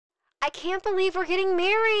I can't believe we're getting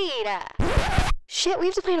married. Shit, we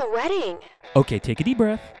have to plan a wedding. Okay, take a deep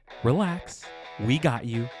breath. Relax. We got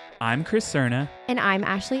you. I'm Chris Cerna. And I'm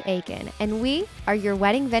Ashley Aiken, and we are your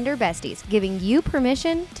wedding vendor besties, giving you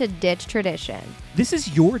permission to ditch tradition. This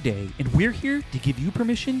is your day, and we're here to give you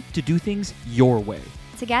permission to do things your way.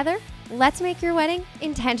 Together, let's make your wedding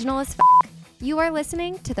intentional as f***. You are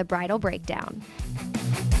listening to The Bridal Breakdown.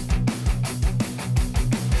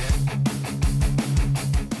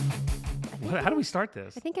 How do we start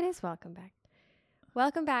this? I think it is welcome back.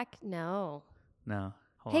 Welcome back. No. No.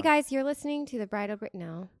 Hold Hey on. guys, you're listening to The Bridal Breakdown.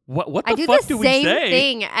 No. What the I do fuck the do we same say?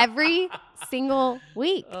 thing every single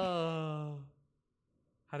week. Oh.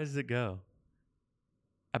 How does it go?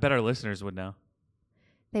 I bet our listeners would know.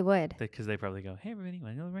 They would. Because they probably go, hey, everybody,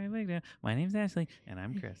 my name's Ashley, and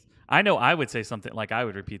I'm Chris. I know I would say something, like I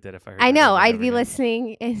would repeat that if I heard I know. that I'd over be again.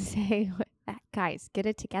 listening and say, guys, get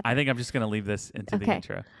it together. I think I'm just going to leave this into the Okay.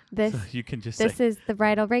 intro. This So you can just this say, is The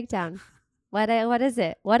Bridal Breakdown. What is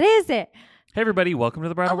it? What is it? hey, everybody, welcome to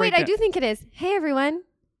the Bridal Oh, wait, Breakdown. I do think it is. Hey, everyone.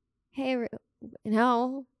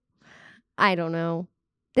 No. I don't know.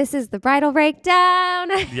 This is The Bridal Breakdown.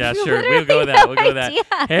 Yeah, I sure. We'll literally go with that. no We'll go with that. idea.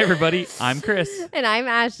 Hey, everybody, I'm Chris. And I'm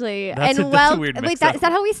Ashley. That's and a weird wait, mix-up. is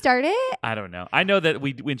that how we start it? I don't know. I know that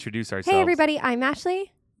we introduce ourselves. Hey, everybody. I'm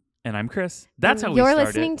Ashley. And I'm Chris. That's and how we You're start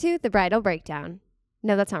listening it. to The Bridal Breakdown.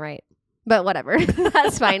 No, that's not right. But whatever.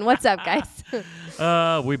 That's fine. What's up, guys?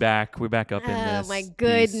 We back up in this. Oh, my piece.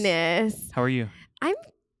 goodness. How are you? I'm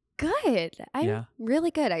good. I'm Yeah.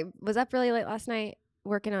 really good. I was up really late last night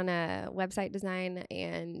working on a website design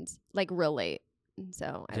and like real late. And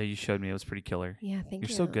so Yeah, you showed me. It was pretty killer. yeah, thank You're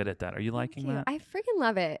you. so good at that. Are you liking Thank you. that? I freaking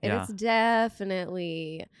love it. And Yeah. it's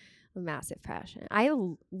definitely a massive passion. I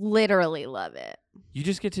literally love it. You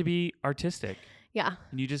just get to be artistic. Yeah.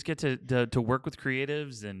 And you just get to work with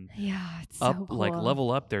creatives and Yeah. It's up so cool. like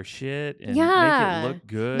level up their shit and Yeah. make it look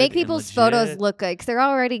good. Make and people's legit. photos look good because they're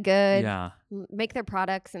already good. Yeah. Make their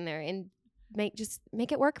products and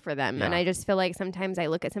make it work for them. And Yeah. I just feel like sometimes I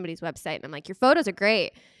look at somebody's website and I'm like, your photos are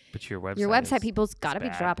great. But your website Your website is people's got to be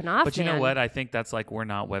bad. dropping off. But you know man. what? I think that's like we're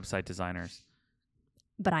not website designers.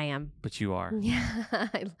 But I am. But you are. Yeah,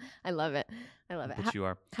 I love it. I love it. But you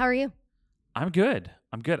are. How are you? I'm good.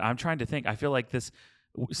 I'm trying to think. I feel like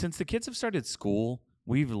since the kids have started school,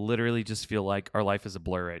 we've literally just feel like our life is a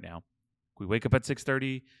blur right now. We wake up at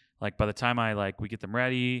 6:30. Like by the time we get them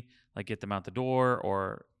ready, like get them out the door,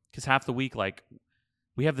 or because half the week, like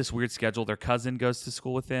we have this weird schedule. Their cousin goes to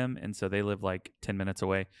school with them, and so they live like 10 minutes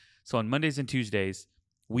away. So on Mondays and Tuesdays,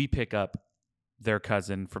 we pick up their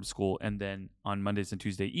cousin from school, and then on Mondays and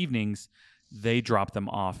Tuesday evenings, they drop them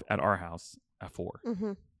off at our house at 4.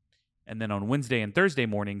 Mm-hmm. And then on Wednesday and Thursday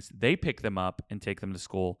mornings, they pick them up and take them to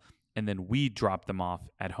school, and then we drop them off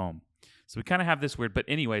at home. So we kind of have this weird, but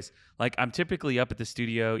anyways, like I'm typically up at the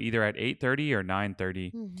studio either at 8:30 or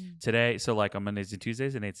 9:30 today. So like on Mondays and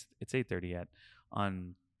Tuesdays, and it's 8:30 yet.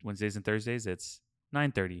 On Wednesdays and Thursdays, it's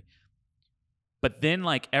 9:30. But then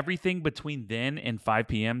like everything between then and 5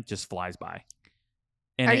 p.m. just flies by.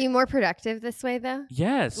 And Are you more productive this way though?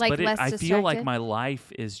 Yes, like but less I feel like distracted? my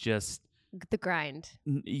life is just The grind.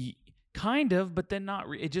 kind of, but then not.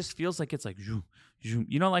 It just feels like it's like, zoom, zoom.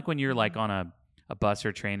 You know, like when you're like on a bus or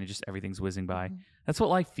a train and just everything's whizzing by. Mhm. That's what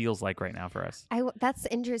life feels like right now for us. That's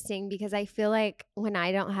interesting because I feel like when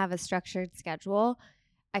I don't have a structured schedule,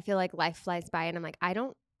 I feel like life flies by and I'm like,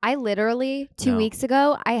 I literally 2 No. weeks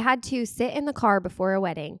ago, I had to sit in the car before a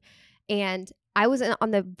wedding and I was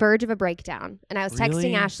on the verge of a breakdown and I was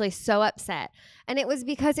Really? texting Ashley so upset. And it was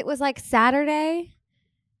because it was like Saturday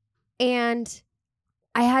and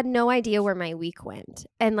I had no idea where my week went.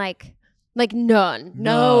 And like none,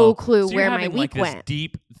 no clue So you're where my having, week like, this went.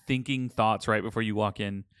 deep thinking thoughts right before you walk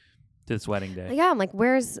in to this wedding day. Yeah, I'm like,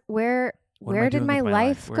 where What am I did doing my with my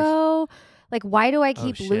life life? go? Like, why do I Oh,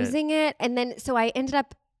 keep shit. losing it? And then, so I ended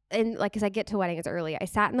up as I get to weddings early, I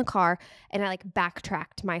sat in the car and I like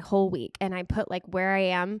backtracked my whole week and I put like where I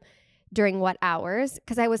am during what hours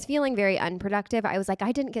because I was feeling very unproductive. I was like,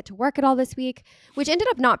 I didn't get to work at all this week, which ended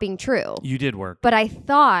up not being true. You did work. But I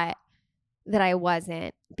thought that I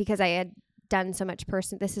wasn't because I had done so much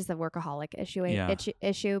this is the workaholic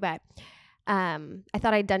issue, but I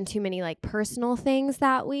thought I'd done too many like personal things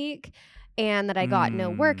that week and that I got no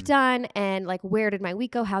work done and like where did my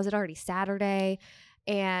week go? How's it already Saturday?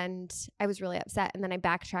 And I was really upset. And then I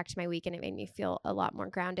backtracked my week and it made me feel a lot more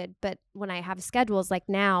grounded. But when I have schedules like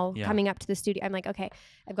now coming up to the studio, I'm like, okay,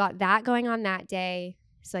 I've got that going on that day.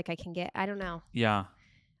 So like I can I don't know. Yeah.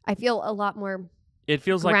 I feel a lot more It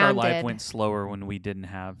feels like our life grounded. went slower when we didn't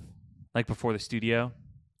have, like before the studio.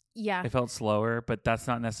 Yeah. It felt slower, but that's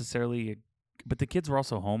not necessarily a but the kids were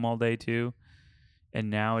also home all day too. And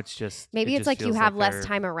now it's just maybe it's like you have less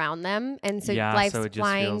time around them, and so life's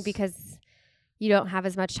flying because you don't have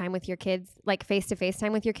as much time with your kids, like face-to-face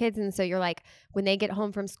time with your kids, and so you're like, when they get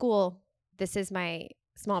home from school, this is my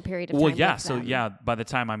small period of time. Well, yeah. with So them. by the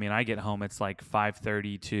time I get home, it's like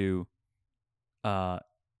 5:30 to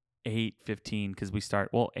 8:15 because we start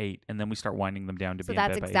 8, and then we start winding them down to be in bed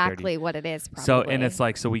by 8:30. So that's exactly what it is. Probably. So and it's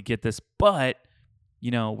like so we get this, but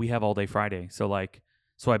we have all day Friday, so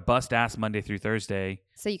I bust ass Monday through Thursday.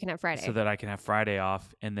 So you can have Friday. So that I can have Friday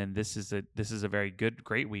off. And then this is a very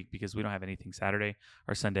great week because we don't have anything Saturday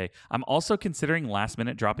or Sunday. I'm also considering last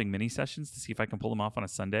minute dropping mini sessions to see if I can pull them off on a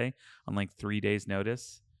Sunday on like 3 days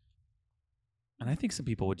notice. And I think some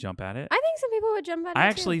people would jump at it. I think some people would jump at it. I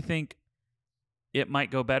actually think it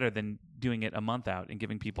might go better than doing it a month out and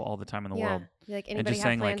giving people all the time in the world. Like anybody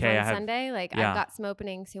have plans on Sunday? Like I've got some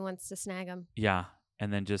openings. Who wants to snag them? Yeah.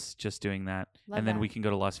 And then just doing that. And then we can go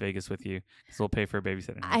to Las Vegas with you because we'll pay for a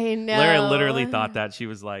babysitter. I know. Lara literally thought that. She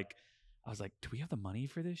was like, I was like, do we have the money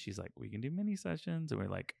for this? She's like, we can do mini sessions. And we're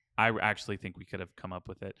like, I actually think we could have come up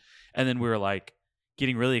with it. And then we were like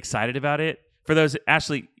getting really excited about it. For those,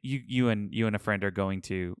 Ashley, you and a friend are going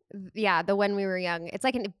to. Yeah, the When We Were Young. It's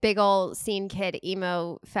like a big old scene kid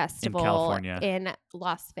emo festival in California, in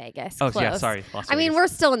Las Vegas. Oh close. Yeah, sorry, Las Vegas. I mean, we're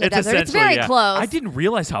still in the desert. It's very close. I didn't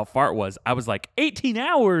realize how far it was. I was like 18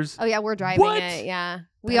 hours. Oh yeah, we're driving it. Yeah,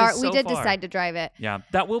 we did decide to drive it. Yeah,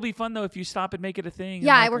 that will be fun though if you stop and make it a thing.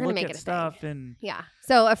 Yeah, and, we're gonna make it a stuff thing. And yeah.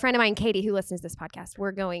 So a friend of mine, Katie, who listens to this podcast,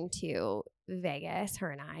 we're going to Vegas,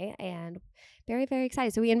 her and I, and very, very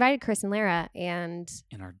excited. So we invited Chris and Lara and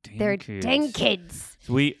our dang kids.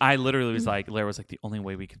 So I literally was like, Lara was like, the only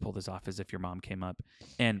way we could pull this off is if your mom came up.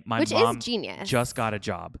 And my Which mom is genius. just got a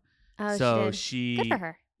job. Oh, so good for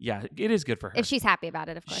her. Yeah, it is good for her. If she's happy about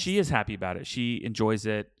it, of course. She is happy about it. She enjoys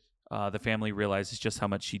it. The family realizes just how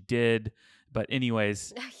much she did. But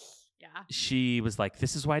anyways, she was like,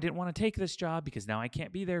 this is why I didn't want to take this job because now I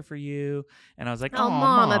can't be there for you. And I was like, oh,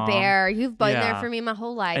 Mama Bear, you've been there for me my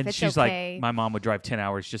whole life. And it's she's okay. like, my mom would drive 10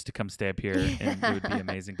 hours just to come stay up here and it would be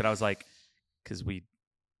amazing. But I was like, because we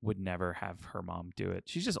would never have her mom do it.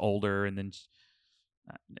 She's just older and then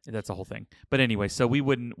that's a whole thing. But anyway, so we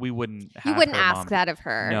wouldn't have You wouldn't her ask mom. that of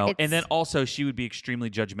her. No. And then also she would be extremely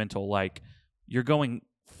judgmental. Like, you're going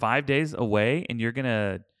 5 days away and you're going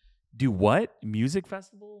to do what? Music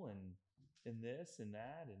festival and this and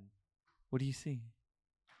that. And what do you see?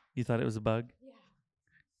 You thought it was a bug?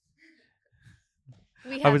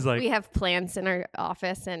 Yeah. We have plants in our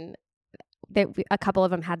office, and a couple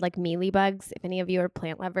of them had like mealy bugs, if any of you are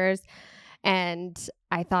plant lovers. And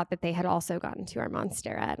I thought that they had also gotten to our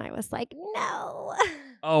monstera, and I was like, no.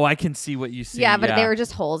 Oh, I can see what you see. Yeah, but they were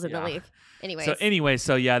just holes in the leaf. Anyways.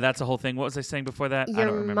 So yeah, that's a whole thing. What was I saying before that? I don't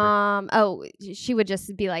remember. Your mom, she would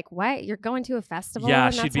just be like, what? You're going to a festival? Yeah,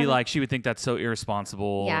 she'd be like, she would think that's so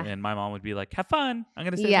irresponsible. Yeah. And my mom would be like, have fun. I'm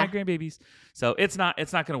going to stay with my grandbabies. So it's not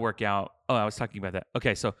going to work out. Oh, I was talking about that.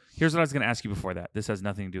 Okay, so here's what I was going to ask you before that. This has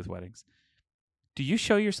nothing to do with weddings. Do you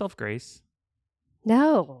show yourself grace?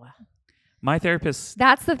 No. My therapist.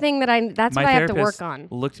 That's the thing that's what I have to work on.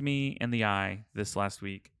 Looked me in the eye this last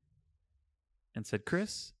week and said,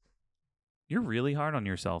 Chris, you're really hard on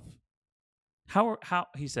yourself. How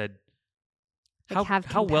he said,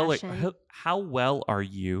 how well are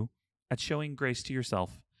you at showing grace to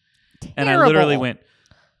yourself? Terrible. And I literally went,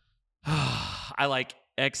 I like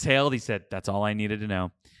exhaled. He said, that's all I needed to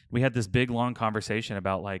know. We had this big long conversation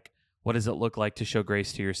about like, what does it look like to show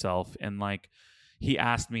grace to yourself? And like, he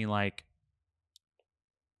asked me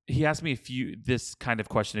this kind of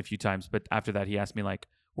question a few times, but after that he asked me like,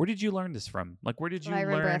 where did you learn this from? Like, where did you learn? I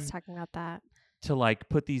remember us talking about that. To like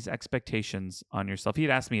put these expectations on yourself. He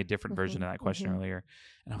had asked me a different version of that question earlier.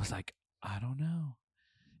 And I was like, I don't know.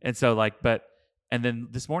 And so like, and then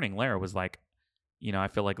this morning Lara was like, I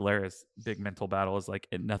feel like Lara's big mental battle is like,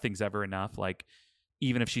 nothing's ever enough. Like,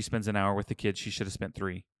 even if she spends an hour with the kids, she should have spent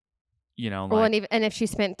 3. Well, and if she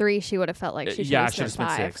spent 3, she would have felt like she should have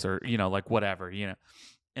spent 6 or, like whatever,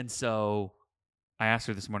 And so I asked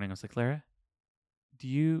her this morning, I was like, Lara, do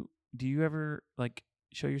you ever like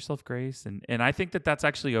show yourself grace? And I think that that's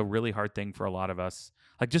actually a really hard thing for a lot of us,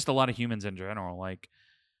 like just a lot of humans in general. Like,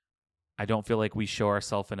 I don't feel like we show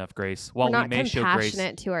ourselves enough grace. While we may show grace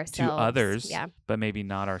to others, but maybe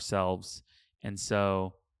not ourselves. And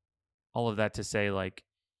so all of that to say, like,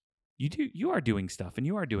 you are doing stuff and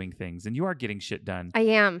you are doing things and you are getting shit done. I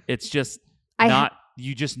am. It's just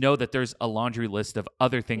you just know that there's a laundry list of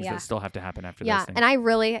other things that still have to happen after those things. And I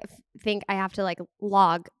really think I have to like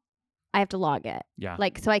log. I have to log it. Yeah.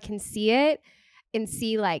 Like, so I can see it and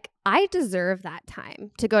see like I deserve that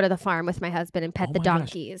time to go to the farm with my husband and pet the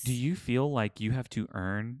donkeys. Gosh. Do you feel like you have to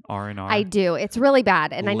earn R&R? I do. It's really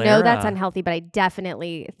bad. And I know that's unhealthy, but I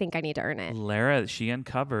definitely think I need to earn it. Lara, she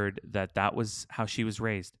uncovered that was how she was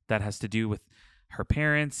raised. That has to do with her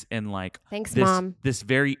parents and like thanks, Mom. This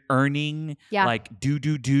very earning, like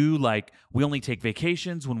do, like we only take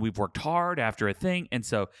vacations when we've worked hard after a thing. And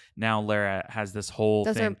so now Lara has this whole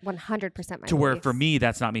thing. Those are 100% my to where for me,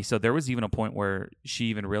 that's not me. So there was even a point where she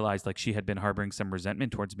even realized like she had been harboring some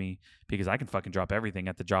resentment towards me because I can fucking drop everything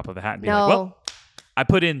at the drop of a hat and be like, well, I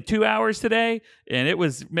put in 2 hours today and it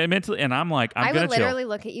was mentally, and I'm like, I would literally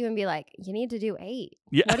look at you and be like, you need to do 8.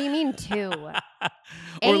 Yeah. What do you mean 2?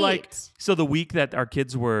 Or like, so the week that our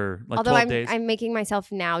kids were like 12 days. I'm making myself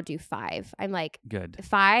now do 5. I'm like, good.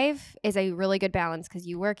 5 is a really good balance because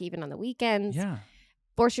you work even on the weekends. Yeah.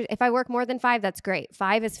 If I work more than 5, that's great.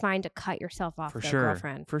 5 is fine to cut yourself off,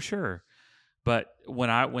 girlfriend. For sure. But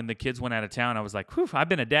when the kids went out of town, I was like, whew, I've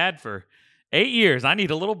been a dad for 8 years. I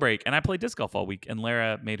need a little break. And I played disc golf all week. And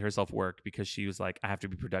Lara made herself work because she was like, I have to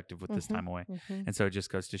be productive with this time away. Mm-hmm. And so it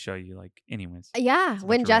just goes to show you, like, anyways. Yeah.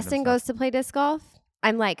 When Justin goes to play disc golf,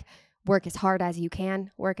 I'm like, work as hard as you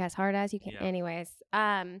can. Work as hard as you can. Yeah. Anyways,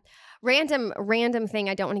 random thing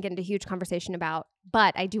I don't want to get into a huge conversation about,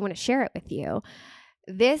 but I do want to share it with you.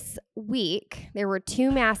 This week, there were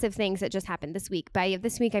 2 massive things that just happened this week. By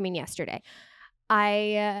this week, I mean yesterday.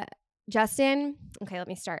 Justin, okay, let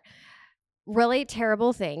me start. Really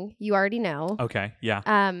terrible thing. You already know. Okay. Yeah.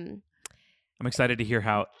 I'm excited to hear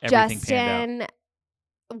how everything panned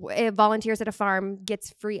out. Volunteers at a farm,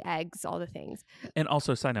 gets free eggs, all the things. And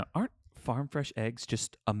also, side note, aren't farm fresh eggs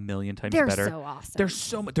just a million times better? They're so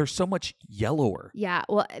awesome. They're so much yellower. Yeah.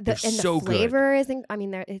 Well, the flavor isn't. I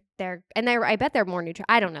mean, I bet they're more nutritious.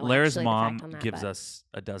 I don't know. Lara's mom gives us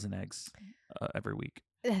a dozen eggs every week,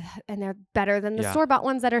 and they're better than the store bought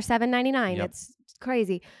ones that are $7.99. Yep. It's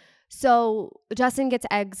crazy. So Justin gets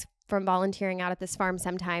eggs from volunteering out at this farm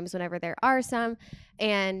sometimes whenever there are some.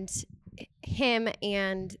 And him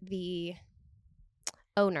and the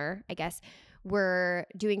owner, I guess, were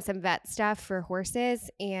doing some vet stuff for horses.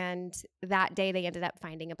 And that day they ended up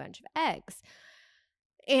finding a bunch of eggs.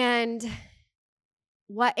 And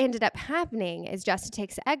what ended up happening is Justin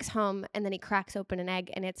takes the eggs home and then he cracks open an egg.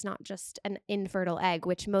 And it's not just an infertile egg,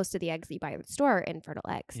 which most of the eggs that you buy at the store are infertile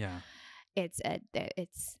eggs. Yeah. It's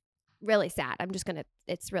really sad.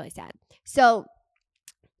 It's really sad. So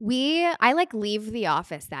I like leave the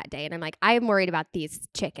office that day and I'm like, I'm worried about these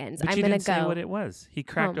chickens. But I'm going to go. Say what it was. He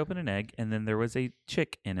cracked open an egg and then there was a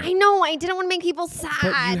chick in it. I know. I didn't want to make people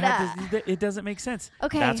sad. But it doesn't make sense.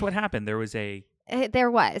 Okay. That's what happened. There was it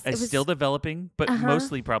was still developing, but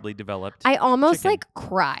mostly probably developed. I almost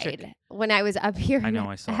cried when I was up here. I know,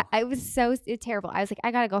 I saw. I was so terrible. I was like, I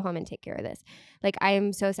got to go home and take care of this. Like, I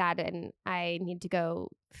am so sad and I need to go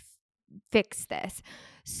fix this.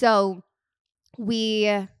 So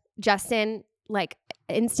Justin, like,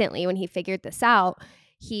 instantly when he figured this out,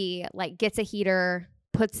 he like gets a heater,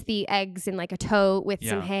 puts the eggs in like a tote with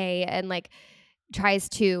some hay and like tries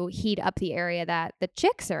to heat up the area that the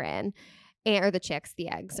chicks are in. The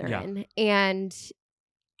eggs are in. And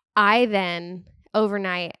I then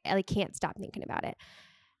overnight, I can't stop thinking about it.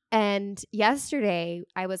 And yesterday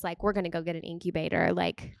I was like, we're going to go get an incubator.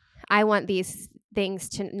 Like, I want these things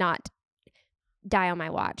to not die on my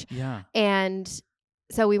watch. Yeah. And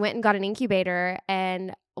so we went and got an incubator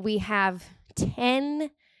and we have 10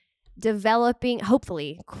 developing,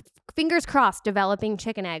 hopefully, fingers crossed, developing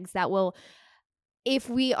chicken eggs that will, if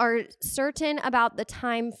we are certain about the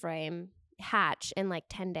time frame, hatch in like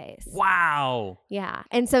 10 days. Wow. Yeah.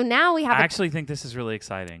 And so now we have I actually think this is really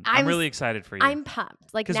exciting. I'm really excited for you. I'm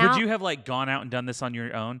pumped. Like, because would you have like gone out and done this on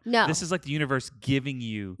your own? No. This is like the universe giving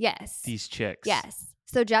you these chicks. Yes.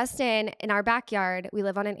 So Justin, in our backyard, we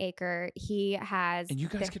live on an acre. He has... And you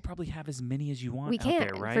guys could probably have as many as you want we can, out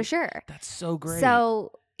there, right? For sure. That's so great.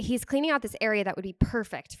 So he's cleaning out this area that would be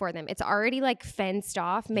perfect for them. It's already like fenced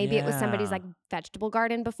off. Maybe it was somebody's like vegetable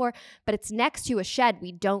garden before, but it's next to a shed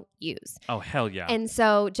we don't use. Oh, hell yeah. And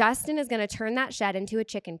so Justin is going to turn that shed into a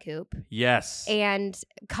chicken coop. Yes. And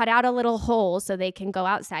cut out a little hole so they can go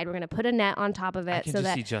outside. We're going to put a net on top of it so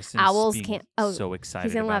that owls can't. Oh, so excited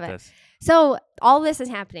he's gonna about love this. It. So all this is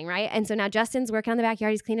happening, right? And so now Justin's working on the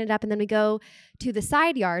backyard. He's cleaning it up. And then we go to the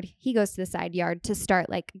side yard. He goes to the side yard to start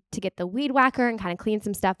to get the weed whacker and kind of clean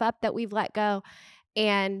some stuff up that we've let go.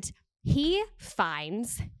 And he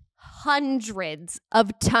finds hundreds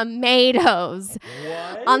of tomatoes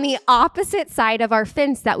on the opposite side of our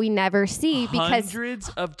fence that we never see. Hundreds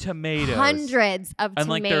of tomatoes. Hundreds of tomatoes. And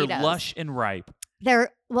like they're lush and ripe.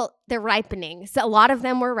 They're ripening. So a lot of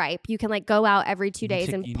them were ripe. You can like go out every 2 days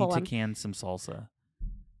and pull them. You need to can some salsa.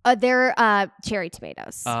 They're cherry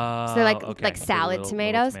tomatoes. So they're like salad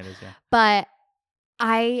tomatoes. Little tomatoes, yeah. But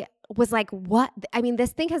I was like, what? I mean,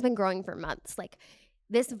 this thing has been growing for months. Like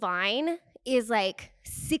this vine is like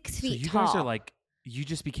 6 feet tall. So you guys are like, you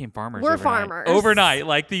just became farmers. We're overnight. farmers. Overnight,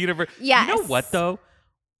 like the universe. Yes. You know what though?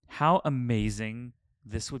 How amazing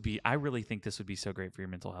this would be. I really think this would be so great for your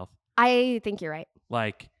mental health. I think you're right.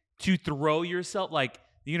 Like to throw yourself, like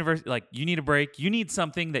the universe, like you need a break. You need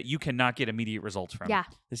something that you cannot get immediate results from. Yeah.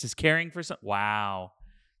 This is caring for some. Wow.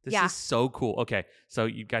 This is so cool. Okay. So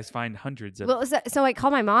you guys find hundreds of. Well, so I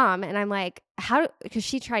called my mom and I'm like, because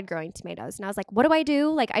she tried growing tomatoes. And I was like, what do I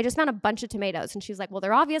do? Like, I just found a bunch of tomatoes. And she was like, well,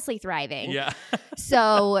 they're obviously thriving. Yeah.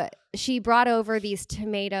 So she brought over these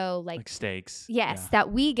tomato, like steaks. Yes. Yeah.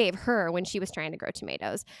 That we gave her when she was trying to grow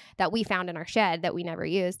tomatoes that we found in our shed that we never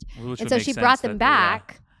used. Which and so she brought them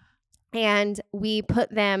back and we put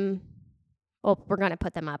them. Well, we're going to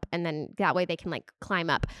put them up and then that way they can like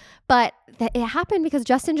climb up. But it happened because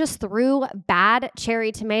Justin just threw bad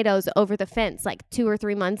cherry tomatoes over the fence like 2 or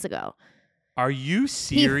 3 months ago. Are you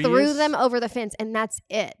serious? He threw them over the fence and that's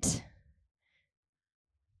it.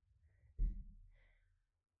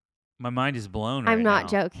 My mind is blown I'm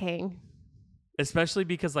not now. joking. Especially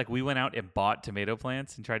because like we went out and bought tomato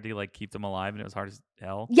plants and tried to like keep them alive and it was hard as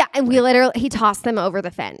hell. Yeah. And he tossed them over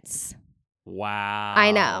the fence. Wow.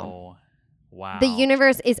 I know. Wow. The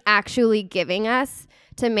universe is actually giving us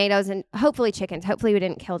tomatoes and hopefully chickens. Hopefully we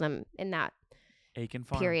didn't kill them in that Aiken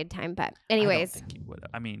Farm period time. But anyways, I don't think you would.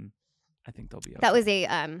 I mean, I think they'll be okay. That was a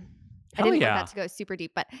I didn't want that to go super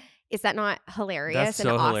deep, but is that not hilarious? That's so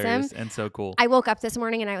and awesome? Hilarious and so cool. I woke up this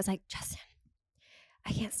morning and I was like, Justin,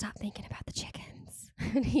 I can't stop thinking about the chickens.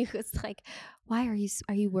 And he was like, why are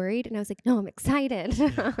you worried? And I was like, no, I'm excited.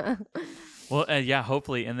 Well, yeah,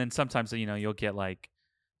 hopefully. And then sometimes, you'll get like,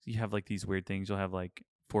 you have like these weird things. You'll have like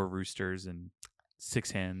 4 roosters and 6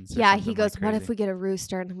 hens. Yeah, he goes, what if we get a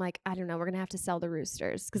rooster? And I'm like, I don't know. We're going to have to sell the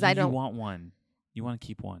roosters because I don't want one. You want to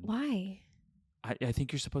keep one. Why? I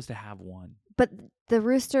think you're supposed to have one. But the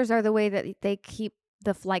roosters are the way that they keep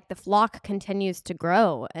the flock continues to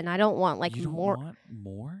grow. And I don't want like you don't more. Want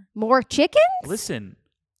more? More chickens? Listen.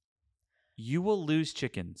 You will lose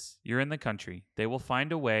chickens. You're in the country. They will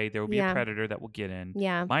find a way. There will be a predator that will get in.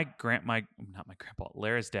 Yeah. Not my grandpa,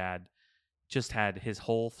 Lara's dad just had his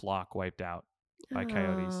whole flock wiped out by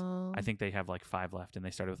coyotes. I think they have like 5 left and they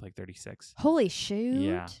started with like 36. Holy shoot.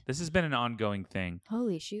 Yeah. This has been an ongoing thing.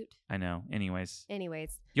 Holy shoot. I know. Anyways.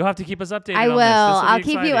 You'll have to keep us updated I on will. this. I'll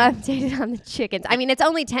keep you updated on the chickens. I mean, it's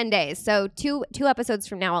only 10 days. So two episodes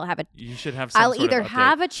from now, you should have some I'll sort either of update.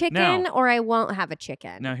 have a chicken now, or I won't have a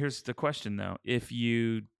chicken. Now, here's the question though. If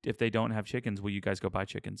they don't have chickens, will you guys go buy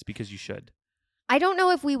chickens? Because you should. I don't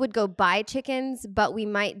know if we would go buy chickens, but we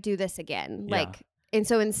might do this again. Yeah. And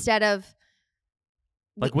so instead of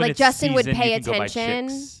like Justin season, would pay you can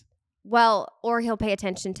attention. Well, or he'll pay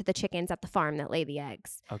attention to the chickens at the farm that lay the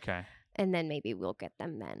eggs. Okay. And then maybe we'll get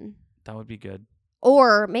them then. That would be good.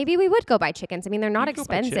 Or maybe we would go buy chickens. I mean, they're not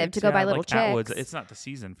expensive to go buy little chicks. Atwoods, it's not the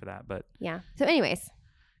season for that, but yeah. So anyways.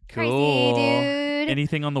 Cool. Crazy, dude.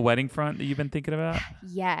 Anything on the wedding front that you've been thinking about?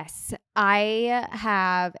 Yes. I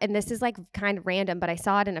have, and this is like kind of random, but I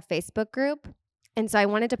saw it in a Facebook group. And so I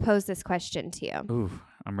wanted to pose this question to you. Ooh,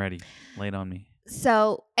 I'm ready. Lay it on me.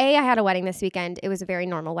 So, I had a wedding this weekend. It was a very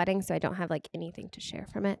normal wedding, so I don't have like anything to share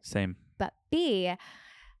from it. Same. But B,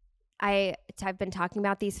 I've been talking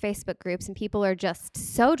about these Facebook groups and people are just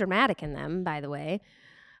so dramatic in them, by the way.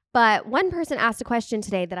 But one person asked a question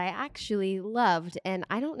today that I actually loved, and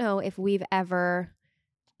I don't know if we've ever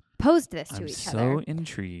posed this to each other. I'm so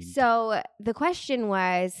intrigued. So the question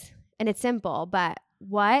was, and it's simple, but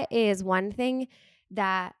what is one thing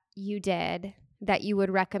that you did that you would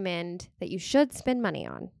recommend that you should spend money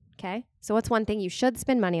on? Okay. So what's one thing you should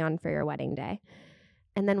spend money on for your wedding day?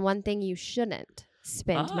 And then one thing you shouldn't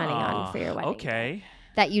spend money on for your wedding day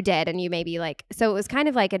that you did. And you maybe like, so it was kind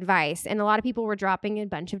of like advice. And a lot of people were dropping a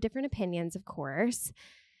bunch of different opinions, of course.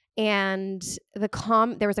 And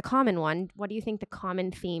there was a common one. What do you think the common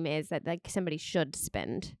theme is that like somebody should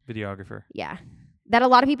spend? Videographer. Yeah. That a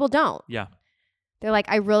lot of people don't. Yeah. They're like,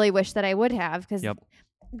 I really wish that I would have, because Yep.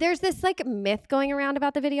 there's this like myth going around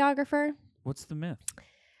about the videographer. What's the myth?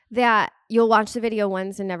 That you'll watch the video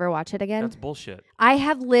once and never watch it again. That's bullshit. I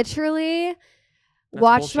have literally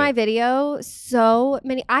watched my video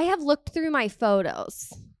I have looked through my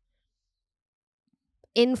photos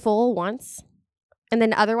in full once. And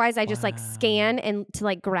then otherwise I just like scan and to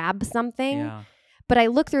like grab something. Yeah. But I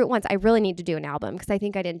look through it once. I really need to do an album because I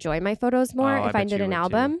think I'd enjoy my photos more if I did an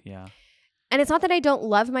album. Yeah. And it's not that I don't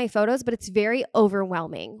love my photos, but it's very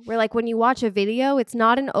overwhelming. Where like when you watch a video, it's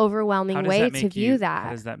not an overwhelming way to view that.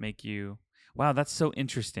 How does that make you? Wow, that's so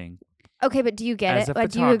interesting. Okay, but do you get As it? a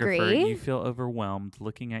Do you agree? you feel overwhelmed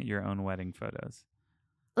looking at your own wedding photos.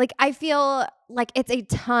 Like I feel like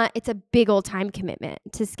it's a big old time commitment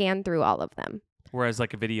to scan through all of them. Whereas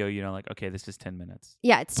like a video, like, okay, this is 10 minutes.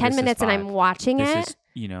 Yeah, it's 10 minutes and I'm watching it. This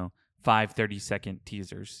is, 5 30-second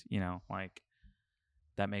teasers, like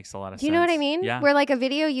that makes a lot of sense. Do you know what I mean? Yeah. Where like a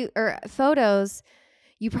video or photos,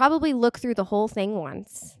 you probably look through the whole thing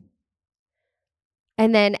once.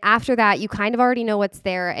 And then after that, you kind of already know what's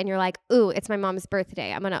there, and you're like, "Ooh, it's my mom's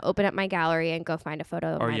birthday. I'm gonna open up my gallery and go find a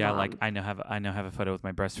photo of my mom." Like I now have a photo with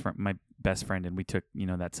my best friend, and we took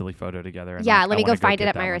that silly photo together. And let me go find it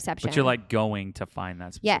at my reception. But you're like going to find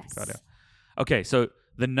that specific photo. Okay, so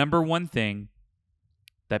the number one thing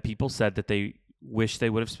that people said that they wish they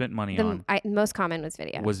would have spent money on, most common was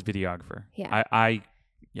video. Was videographer. Yeah, I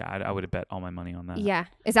would have bet all my money on that. Yeah,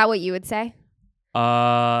 is that what you would say?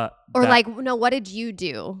 What did you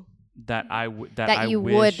do that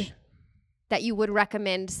you would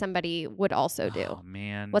recommend somebody would also do? Oh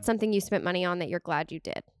man, what's something you spent money on that you're glad you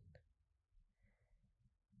did?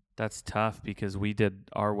 That's tough because we did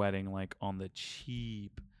our wedding like on the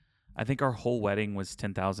cheap. I think our whole wedding was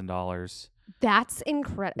 $10,000. That's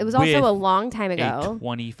incredible. It was also a long time ago. A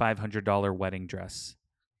 $2,500 wedding dress.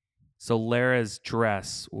 So Lara's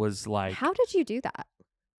dress was like. How did you do that?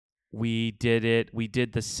 We did it. We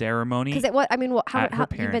did the ceremony. Because how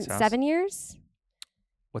you've been 7 years?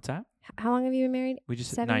 What's that? How long have you been married? We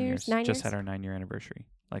just 9 years. 9 years. Just had our 9-year anniversary,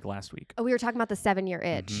 like last week. Oh, we were talking about the 7-year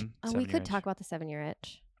itch. Mm-hmm. We could talk about the 7-year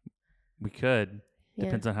itch. We could. Yeah.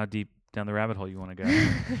 Depends on how deep down the rabbit hole you want to go.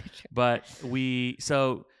 But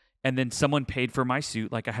and then someone paid for my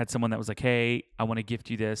suit. Like I had someone that was like, "Hey, I want to gift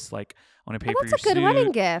you this. Like I want to pay for your suit." That's a good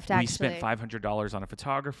wedding gift. Actually, we spent $500 on a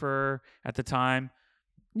photographer at the time.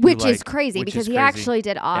 Which is crazy because he actually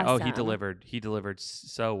did awesome. Oh, he delivered. He delivered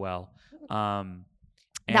so well.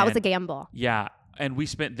 That was a gamble. Yeah. And we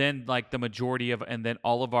spent then like the majority of, and then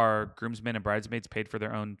all of our groomsmen and bridesmaids paid for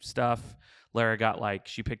their own stuff. Lara got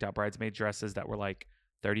she picked out bridesmaid dresses that were like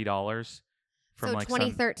 $30 from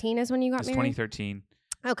 2013 is when you got married? 2013.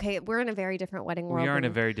 Okay, we're in a very different wedding world. We are in a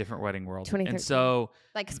very different wedding world. 2013. And so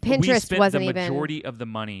Pinterest we spent wasn't the majority of the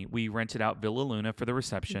money. We rented out Villa Luna for the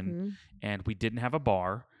reception, and we didn't have a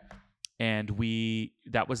bar, and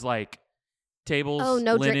that was like tables. Oh,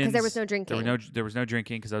 no drink because linens. there was no drinking. There was no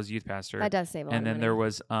drinking because I was a youth pastor. That does save a lot of money. And then there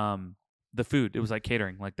was the food. It was like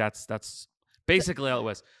catering. Like that's basically all it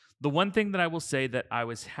was. The one thing that I will say that I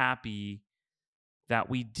was happy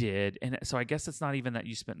that we did, and so I guess it's not even that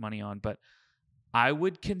you spent money on, but I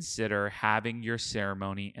would consider having your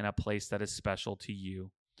ceremony in a place that is special to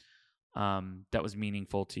you, that was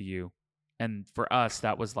meaningful to you. And for us,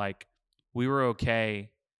 that was like, we were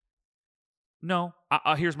okay. No,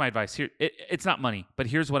 here's my advice. It's not money, but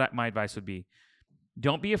here's what my advice would be.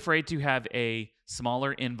 Don't be afraid to have a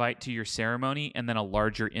smaller invite to your ceremony and then a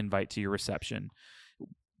larger invite to your reception.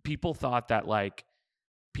 People thought that like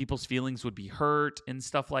people's feelings would be hurt and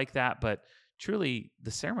stuff like that, but truly,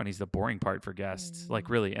 the ceremony is the boring part for guests. Like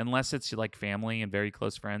really, unless it's like family and very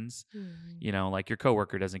close friends, like your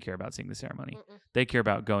coworker doesn't care about seeing the ceremony. They care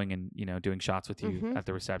about going and doing shots with you at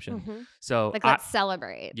the reception. So let's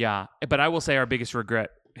celebrate. Yeah, but I will say our biggest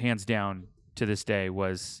regret, hands down, to this day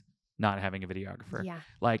was not having a videographer. Yeah,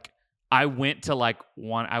 like I went to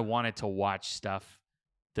I wanted to watch stuff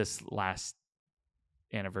this last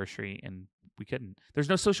anniversary and we couldn't. There's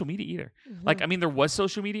no social media either. Like, I mean, there was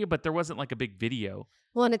social media, but there wasn't like a big video.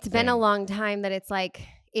 Well, and it's been a long time that it's like,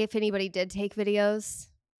 if anybody did take videos.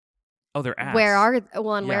 Oh, they're ass. Where are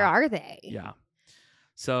they? Yeah.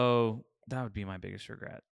 So that would be my biggest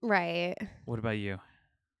regret. Right. What about you?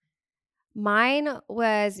 Mine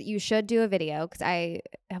was, you should do a video because I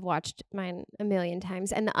have watched mine a million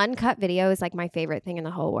times. And the uncut video is like my favorite thing in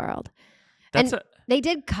the whole world. They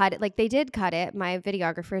did cut it. My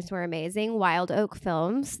videographers were amazing. Wild Oak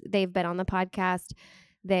Films. They've been on the podcast.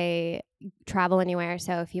 They travel anywhere.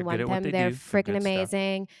 So if you want them, they're freaking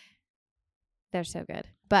amazing. Stuff. They're so good.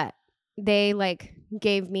 But they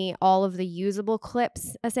gave me all of the usable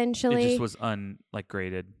clips essentially. It just was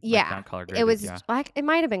graded. Yeah. Not color graded. It was it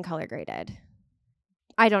might have been color graded.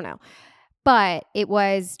 I don't know. But it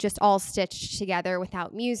was just all stitched together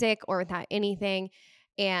without music or without anything.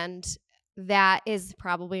 And that is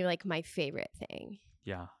probably my favorite thing.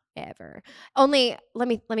 Yeah. Ever. Only let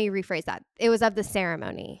me rephrase that. It was of the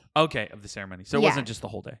ceremony. Okay, of the ceremony. So it wasn't just the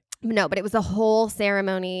whole day. No, but it was the whole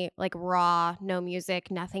ceremony, raw, no music,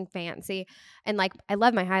 nothing fancy. And I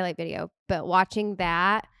love my highlight video, but watching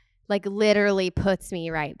that like literally puts me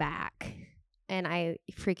right back. And I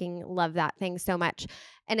freaking love that thing so much.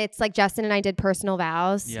 And it's like Justin and I did personal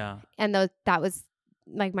vows. Yeah. And that was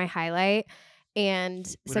like my highlight. And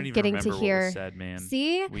We so don't even getting to remember hear, what was said, man.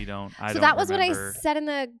 see, we don't. I so don't that was remember. what I said in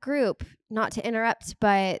the group. Not to interrupt,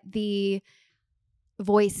 but the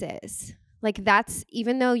voices. Like that's,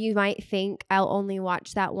 even though you might think I'll only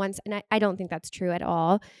watch that once, and I don't think that's true at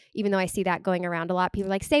all, even though I see that going around a lot. People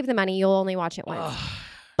are like, save the money, you'll only watch it once.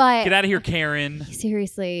 But get out of here, Karen.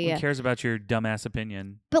 Seriously. Who cares about your dumbass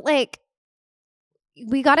opinion? But like,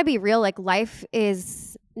 we got to be real. Like life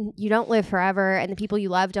is, you don't live forever, and the people you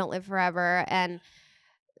love don't live forever. And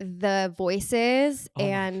the voices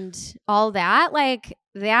and all that, like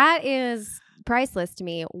that is priceless to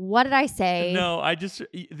me. What did I say? No,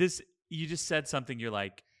 you just said something. You're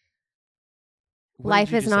like,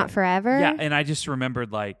 life is not forever. Yeah. And I just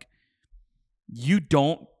remembered, like, you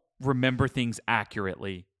don't remember things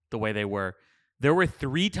accurately the way they were. There were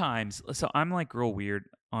 3 times. So I'm like real weird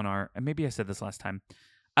on and maybe I said this last time.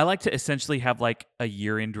 I like to essentially have like a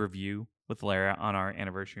year-end review with Lara on our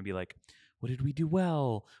anniversary and be like, what did we do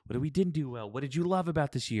well? What did we didn't do well? What did you love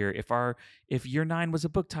about this year? If year 9 was a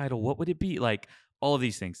book title, what would it be? Like all of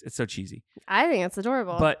these things. It's so cheesy. I think it's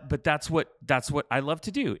adorable. But that's what I love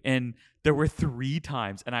to do. And there were 3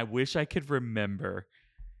 times, and I wish I could remember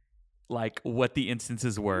like what the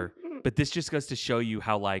instances were. But this just goes to show you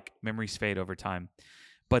how like memories fade over time.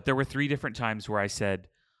 But there were 3 different times where I said,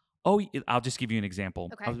 oh, I'll just give you an example.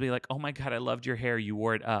 Okay. I'll be like, oh my God, I loved your hair. You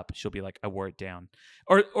wore it up. She'll be like, I wore it down.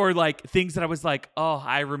 Or like things that I was like, oh,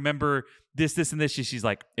 I remember this, and this. She's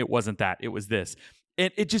like, it wasn't that. It was this.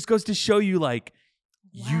 And it just goes to show you like,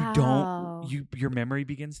 wow. your memory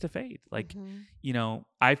begins to fade. Like, you know,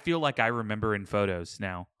 I feel like I remember in photos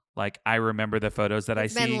now. Like I remember the photos that I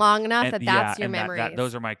see. It's been long enough that's your memories.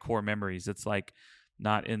 Those are my core memories. It's like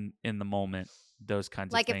not in the moment. Those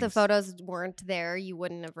kinds of things. Like if the photos weren't there, you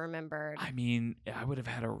wouldn't have remembered. I mean, I would have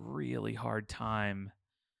had a really hard time.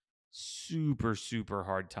 Super, super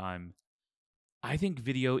hard time. I think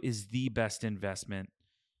video is the best investment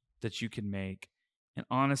that you can make. And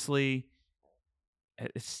honestly,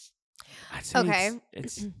 I'd say okay.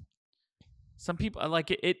 It's some people like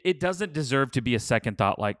it. It doesn't deserve to be a second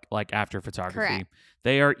thought like after photography. Correct.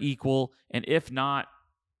 They are equal. And if not,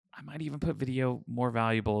 I might even put video more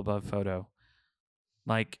valuable above photo.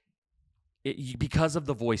 Like, because of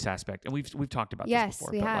the voice aspect, and we've talked about this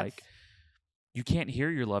before. Yes, we have. Like, you can't hear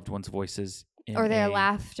your loved one's voices or their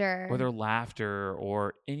laughter,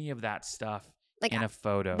 or any of that stuff like in a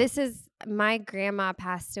photo. This is my grandma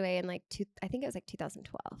passed away in like I think it was like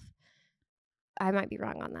 2012. I might be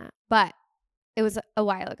wrong on that, but it was a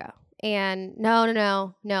while ago. And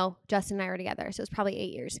no, Justin and I were together, so it was probably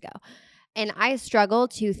 8 years ago. And I struggle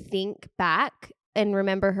to think back and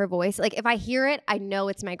remember her voice. Like if I hear it, I know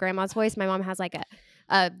it's my grandma's voice. My mom has like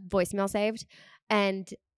a voicemail saved, and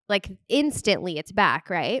like instantly it's back,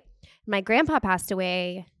 right? My grandpa passed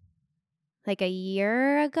away like a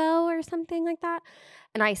year ago or something like that,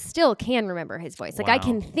 and I still can remember his voice. Like I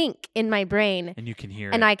can think in my brain, and you can hear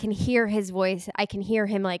and I can hear his voice. I can hear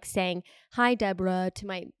him like saying, "Hi, Deborah," to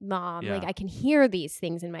my mom. Yeah. Like I can hear these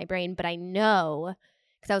things in my brain, but I know,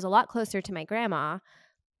 because I was a lot closer to my grandma,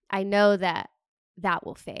 I know that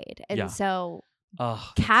will fade. And so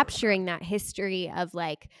capturing that history of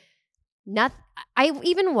like nothing. I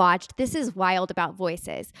even watched, this is wild about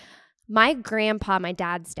voices. My grandpa, my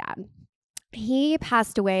dad's dad, he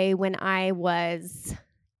passed away when I was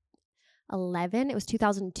 11. It was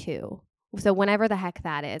 2002. So whenever the heck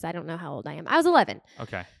that is, I don't know how old I am. I was 11.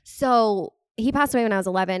 Okay. So he passed away when I was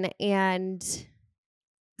 11, and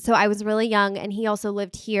so I was really young, and he also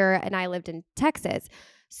lived here and I lived in Texas.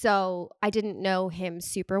 So I didn't know him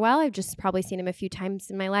super well. I've just probably seen him a few times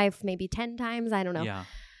in my life, maybe 10 times. I don't know. Yeah.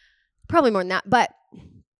 Probably more than that. But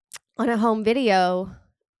on a home video,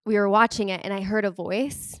 we were watching it and I heard a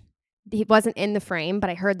voice. He wasn't in the frame, but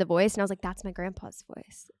I heard the voice and I was like, that's my grandpa's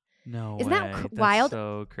voice. No Isn't way. that wild? That's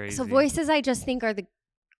so crazy. So voices, I just think, are the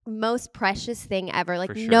most precious thing ever.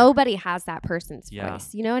 Like For sure. nobody has that person's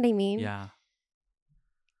voice. You know what I mean? Yeah.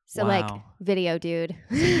 So like video, dude.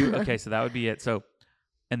 Okay, so that would be it. So,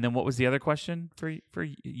 and then what was the other question for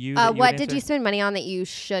you? What did you spend money on that you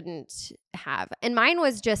shouldn't have? And mine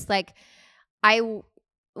was just like, I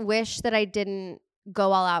wish that I didn't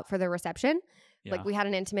go all out for the reception. Yeah. Like we had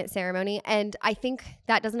an intimate ceremony, and I think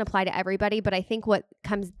that doesn't apply to everybody, but I think what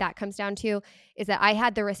comes down to is that I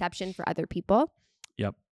had the reception for other people.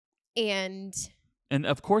 Yep. And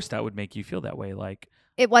of course that would make you feel that way. Like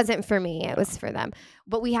it wasn't for me, it was for them.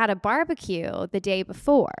 But we had a barbecue the day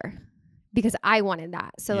before because I wanted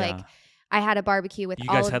that. So like I had a barbecue with You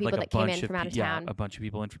all guys of the had people like that came in from out of town. a bunch of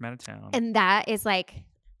people in from out of town. And that is like,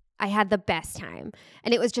 I had the best time.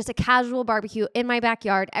 And it was just a casual barbecue in my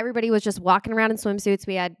backyard. Everybody was just walking around in swimsuits.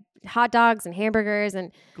 We had hot dogs and hamburgers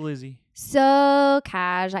and Glizzy. so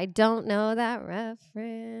cash. I don't know that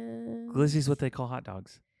reference. Glizzy's what they call hot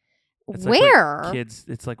dogs. It's Where? Like kids,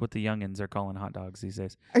 it's like what the youngins are calling hot dogs these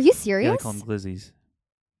days. Are you serious? Yeah, they call them glizzies.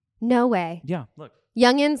 No way. Yeah, look.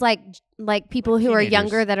 Youngins, like people Like who are teenagers.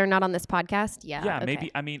 younger that are not on this podcast? Yeah. Yeah, okay.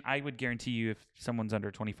 maybe. I mean, I would guarantee you if someone's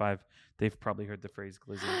under 25, they've probably heard the phrase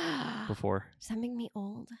glizzy before. Does that make me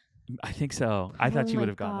old? I think so. I thought you my would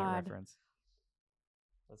have gotten that God. reference.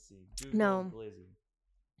 Let's see. Google No. glizzy.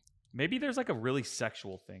 Maybe there's like a really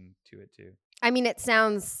sexual thing to it too. I mean, it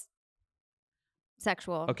sounds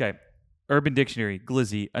sexual. Okay. Urban Dictionary,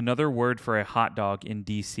 glizzy, another word for a hot dog in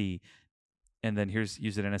DC. And then use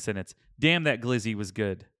it in a sentence. Damn, that glizzy was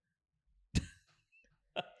good.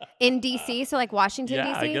 In DC, so like Washington,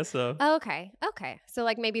 Yeah, DC? I guess so. Oh, okay. So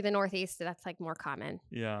like maybe the Northeast, that's like more common.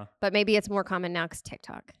 Yeah. But maybe it's more common now because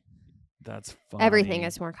TikTok. That's funny. Everything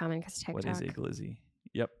is more common because TikTok. What is a glizzy?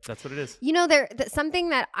 Yep, that's what it is. You know, something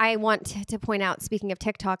that I want to point out, speaking of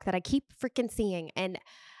TikTok, that I keep freaking seeing, and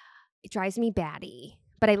it drives me batty,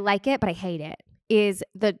 but I like it, but I hate it, is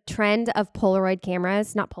the trend of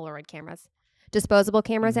disposable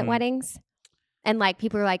cameras at weddings. And like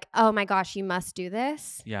people are like, oh my gosh, you must do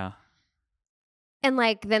this. Yeah. And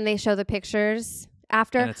like then they show the pictures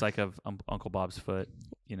after. And it's like of Uncle Bob's foot,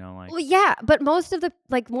 like. Well, yeah, but most of the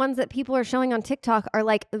like ones that people are showing on TikTok are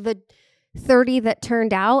like the 30 that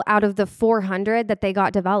turned out of the 400 that they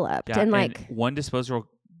got developed. Yeah, and like one disposable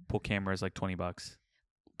camera is like $20.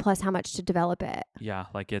 Plus how much to develop it. Yeah,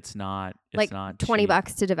 like it's not $20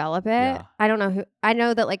 cheap. to develop it. Yeah. I don't know I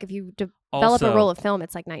know that like if you develop a roll of film,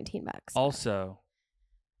 it's like $19. Also,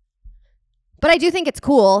 but I do think it's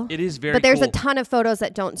cool. it is very But there's cool. a ton of photos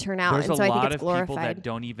that don't turn out, There's and so a I think lot it's of people glorified. that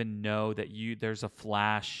don't even know that there's a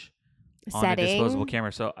flash on Setting. the disposable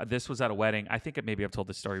camera. So this was at a wedding. I think maybe I've told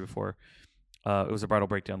this story before. It was a Bridal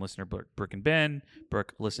Breakdown listener, Brooke and Ben.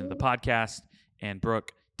 Brooke listened to the podcast, and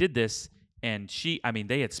Brooke did this, and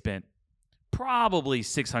they had spent probably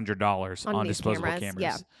 $600 on disposable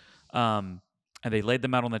cameras. Yeah. And they laid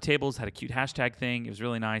them out on the tables, had a cute hashtag thing. It was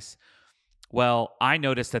really nice. Well, I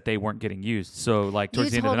noticed that they weren't getting used. So like towards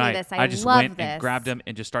the end of the night, I just went and grabbed them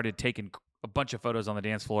and just started taking a bunch of photos on the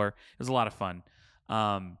dance floor. It was a lot of fun.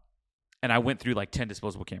 And I went through like 10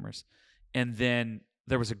 disposable cameras. And then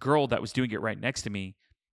there was a girl that was doing it right next to me.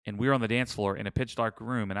 And we were on the dance floor in a pitch dark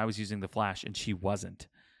room, and I was using the flash, and she wasn't.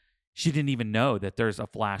 She didn't even know that there's a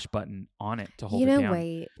flash button on it to hold it down.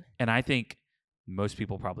 Wait. And I think most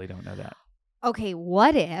people probably don't know that. Okay,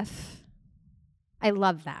 what if... I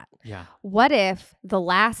love that. Yeah. What if the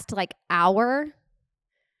last like hour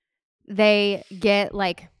they get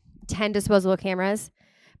like 10 disposable cameras,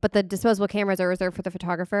 but the disposable cameras are reserved for the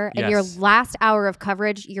photographer, and your last hour of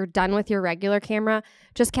coverage, you're done with your regular camera,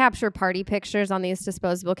 just capture party pictures on these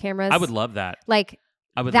disposable cameras? I would love that. Like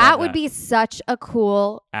I would that love would be such a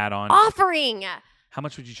cool add-on offering. How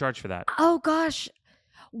much would you charge for that? Oh gosh.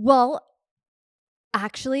 Well,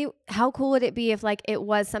 actually, how cool would it be if like it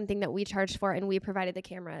was something that we charged for and we provided the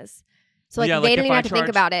cameras? So like they don't even have to think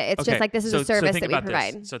about it. It's just like this is a service that we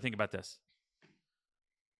provide. So think about this.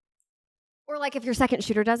 Or like if your second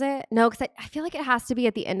shooter does it. No, because I feel like it has to be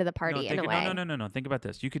at the end of the party in a way. No. Think about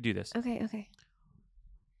this. You could do this. Okay.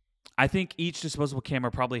 I think each disposable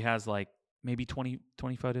camera probably has like maybe 20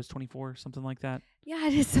 photos, 24, something like that. Yeah,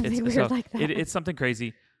 it is something weird like that. It's something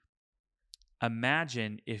crazy.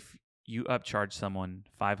 Imagine if you upcharge someone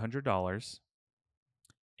 $500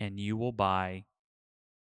 and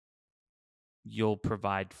you'll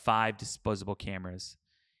provide 5 disposable cameras,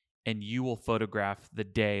 and you will photograph the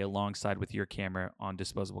day alongside with your camera on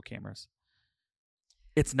disposable cameras.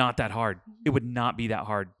 It's not that hard. It would not be that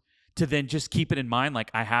hard to then just keep it in mind.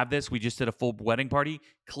 Like, I have this. We just did a full wedding party.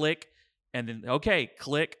 Click. And then,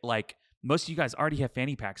 click. Like, most of you guys already have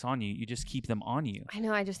fanny packs on you. You just keep them on you. I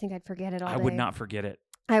know. I just think I'd forget it all I would not forget it.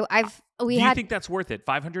 Do you think that's worth it?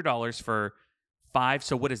 $500 for 5.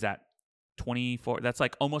 So what is that? 24. That's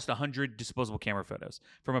like almost 100 disposable camera photos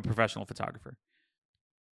from a professional photographer.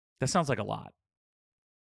 That sounds like a lot.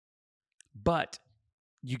 But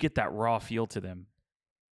you get that raw feel to them.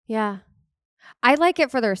 Yeah. I like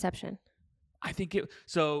it for the reception. I think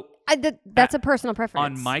that's a personal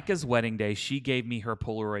preference. On Micah's wedding day, she gave me her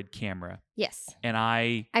Polaroid camera. Yes. And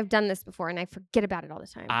I've done this before, and I forget about it all the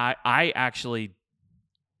time. I actually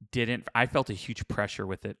didn't. I felt a huge pressure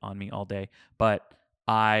with it on me all day, but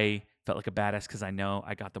I felt like a badass because I know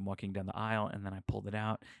I got them walking down the aisle, and then I pulled it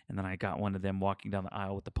out, and then I got one of them walking down the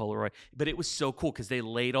aisle with the Polaroid. But it was so cool because they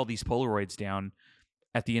laid all these Polaroids down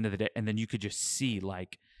at the end of the day, and then you could just see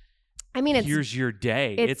like, here's your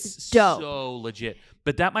day. It's dope. So legit.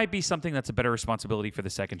 But that might be something that's a better responsibility for the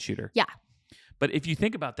second shooter. Yeah. But if you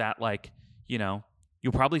think about that, like, you'll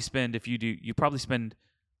probably spend,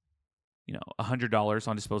 $100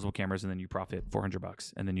 on disposable cameras, and then you profit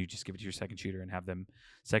 $400, and then you just give it to your second shooter and have them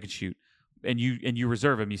second shoot, and you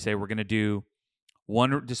reserve them. You say, we're going to do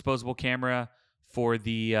one disposable camera for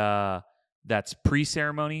the that's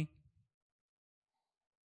pre-ceremony,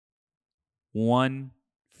 one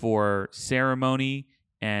for ceremony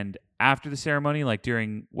and after the ceremony, like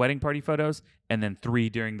during wedding party photos, and then 3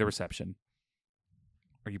 during the reception.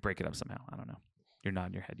 Or you break it up somehow. I don't know. You're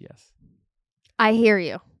nodding your head yes. I hear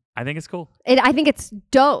you. I think it's cool. I think it's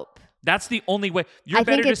dope. That's the only way. You're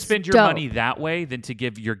better to spend your money that way than to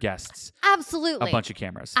give your guests absolutely a bunch of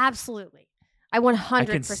cameras. Absolutely. I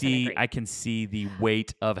 100% agree. I can see the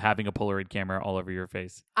weight of having a Polaroid camera all over your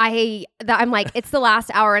face. I'm like, it's the last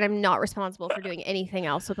hour and I'm not responsible for doing anything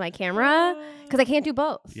else with my camera because I can't do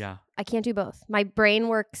both. Yeah. I can't do both. My brain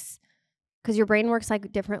works, because your brain works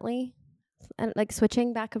like differently, and like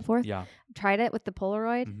switching back and forth. Yeah. I tried it with the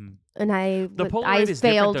Polaroid and the Polaroid I is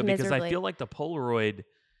failed different though, miserably. because I feel like the Polaroid,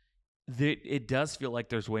 it does feel like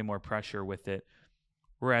there's way more pressure with it.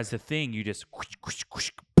 Whereas the thing, you just whoosh, whoosh,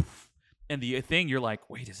 whoosh, poof. And the thing, you're like,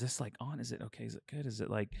 wait, is this like on? Is it okay? Is it good? Is it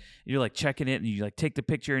like, you're like checking it and you like take the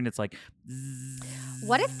picture and it's like.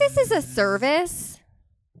 What if this is a service?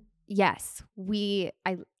 Yes.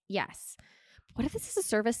 Yes. What if this is a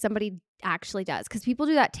service somebody actually does? Because people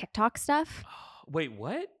do that TikTok stuff. Wait,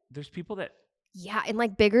 what? There's people that. Yeah. In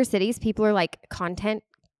like bigger cities, people are like content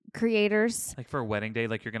creators. Like for a wedding day,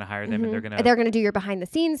 like you're going to hire them and they're going to do your behind the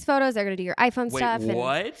scenes photos. They're going to do your iPhone stuff.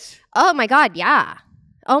 What? Oh my God. Yeah.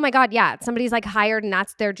 Oh my God, yeah. Somebody's like hired and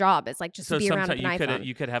that's their job. It's like just to be around with an iPhone.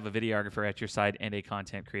 You could have a videographer at your side and a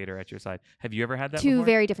content creator at your side. Have you ever had that Two before?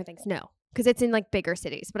 very different things. No, because it's in like bigger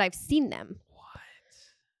cities, but I've seen them. What?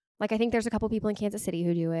 Like I think there's a couple people in Kansas City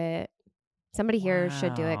who do it. Somebody here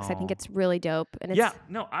should do it because I think it's really dope. And it's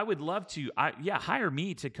I would love to. Hire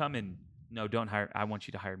me to come and don't hire. I want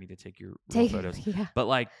you to hire me to take your photos. Yeah. But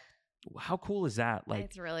like, how cool is that? Like,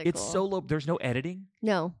 it's really cool. It's so low. There's no editing.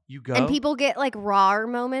 No. You go. And people get like raw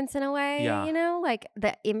moments in a way, Yeah. like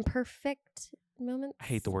the imperfect moments. I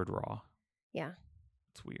hate the word raw. Yeah.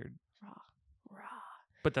 It's weird. Raw.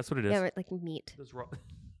 But that's what it is. Yeah, like meat. Those raw.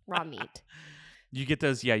 Raw meat. You get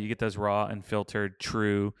those raw and filtered,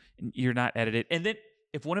 true. And you're not edited. And then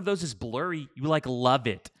if one of those is blurry, you like love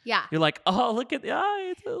it. Yeah. You're like, oh, look at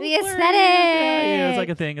it's the blurry. aesthetic. Yeah, it's like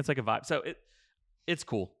a thing. It's like a vibe. So it's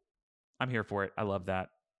cool. I'm here for it. I love that.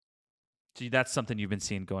 So that's something you've been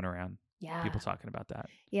seeing going around. Yeah. People talking about that.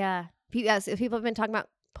 Yeah. Yes. People have been talking about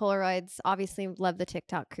Polaroids. Obviously, love the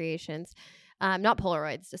TikTok creations. Not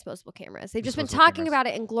Polaroids, disposable cameras. They've just been talking about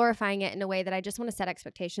it and glorifying it in a way that I just want to set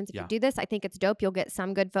expectations. If you do this, I think it's dope. You'll get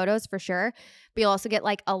some good photos for sure. But you'll also get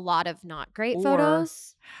like a lot of not great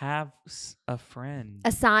photos. Have a friend.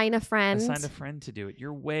 Assign a friend. Assign a friend to do it.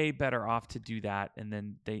 You're way better off to do that. And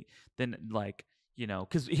then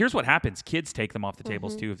because here's what happens. Kids take them off the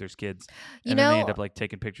tables too if there's kids. And then they end up like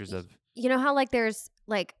taking pictures of. You know how like there's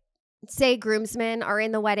like, say groomsmen are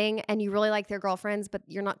in the wedding and you really like their girlfriends, but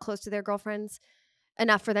you're not close to their girlfriends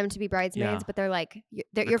enough for them to be bridesmaids, but they're like,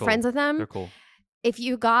 you're cool. Friends with them. They're cool. If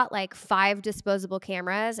you got like 5 disposable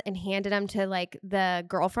cameras and handed them to like the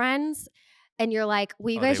girlfriends and you're like,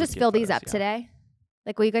 will you guys just fill these up today?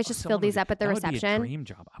 Like, will you guys just fill these up at the reception? That would be a dream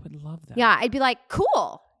job. I would love that. Yeah. I'd be like,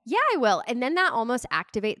 cool. Yeah, I will. And then that almost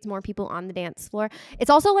activates more people on the dance floor. It's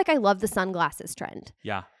also like I love the sunglasses trend.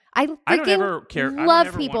 Yeah. I don't ever care.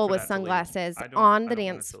 Love people with sunglasses on the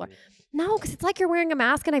dance floor. No, because it's like you're wearing a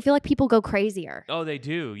mask and I feel like people go crazier. Oh, they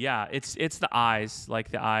do. Yeah. It's the eyes.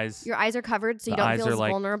 Like the eyes. Your eyes are covered so you don't feel as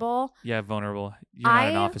vulnerable. Yeah, vulnerable. You're not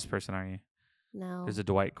an office person, are you? No. There's a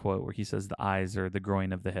Dwight quote where he says the eyes are the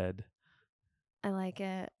groin of the head. I like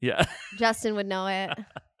it. Yeah. Justin would know it.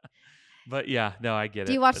 But yeah, no, I get it.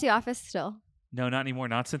 Do you watch The Office still? No, not anymore.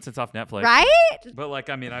 Not since it's off Netflix. Right? But like,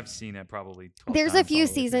 I mean, I've seen it probably 12 There's times a few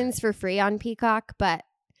seasons for free on Peacock, but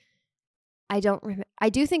I don't remember. I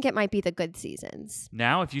do think it might be the good seasons.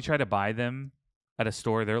 Now, if you try to buy them at a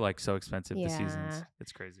store, they're like so expensive, the seasons.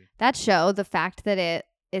 It's crazy. That show, the fact that it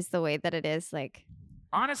is the way that it is, like.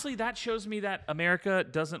 Honestly, that shows me that America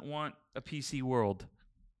doesn't want a PC world.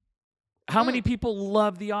 How many people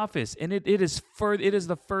love The Office? And it is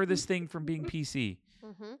the furthest thing from being PC.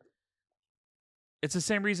 Mm-hmm. It's the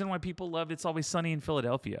same reason why people love It's Always Sunny in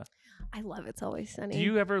Philadelphia. I love It's Always Sunny. Do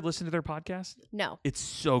you ever listen to their podcast? No. It's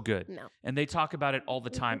so good. No. And they talk about it all the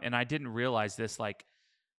time. And I didn't realize this. Like,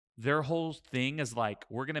 their whole thing is like,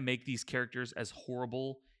 we're going to make these characters as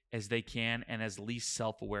horrible as they can and as least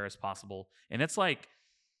self-aware as possible. And it's like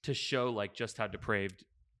to show like just how depraved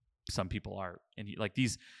some people are. And like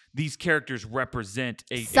these characters represent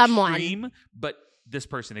a extreme, but this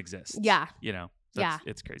person exists. Yeah. You know,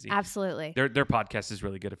 it's crazy. Absolutely. Their podcast is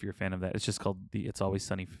really good if you're a fan of that. It's just called the It's Always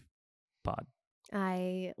Sunny pod.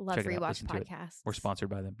 I love rewatch podcasts. We're sponsored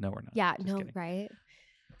by them. No, we're not. Yeah, just no, kidding. right.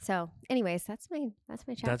 So, anyways, that's my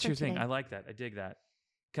chat. That's your today. thing. I like that. I dig that.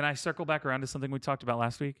 Can I circle back around to something we talked about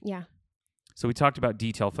last week? Yeah. So we talked about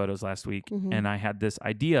detail photos last week, and I had this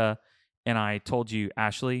idea, and I told you,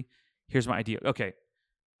 Ashley, here's my idea. Okay,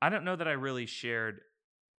 I don't know that I really shared.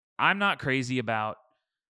 I'm not crazy about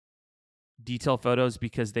detail photos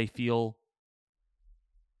because it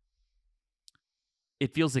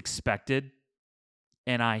feels expected,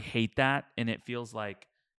 and I hate that, and it feels like,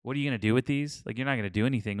 what are you going to do with these? Like, you're not going to do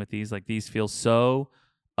anything with these. Like, these feel so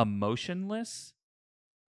emotionless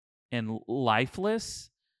and lifeless.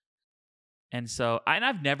 And so,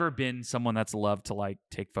 I've never been someone that's loved to like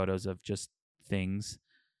take photos of just things.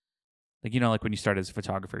 Like, you know, like when you start as a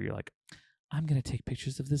photographer, you're like, I'm going to take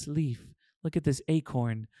pictures of this leaf. Look at this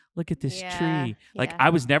acorn. Look at this tree. Like, I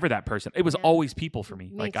was never that person. It was always people for me.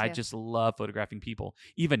 Like, I just love photographing people.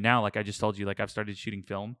 Even now, like I just told you, like I've started shooting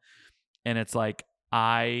film, and it's like,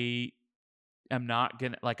 I am not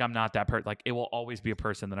going to, like, I'm not that person. Like, it will always be a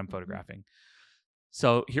person that I'm photographing.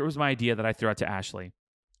 So here was my idea that I threw out to Ashley.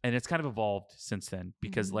 And it's kind of evolved since then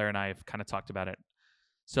because Lara and I have kind of talked about it.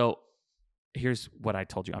 So here's what I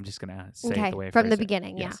told you. I'm just going to say it the way I from the phrased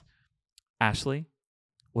beginning. it. Yes. Ashley,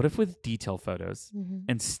 what if with detail photos,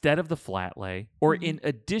 instead of the flat lay, or in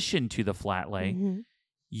addition to the flat lay,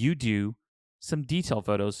 you do some detail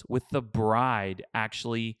photos with the bride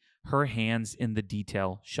actually her hands in the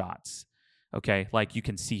detail shots. Okay, like you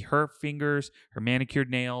can see her fingers, her manicured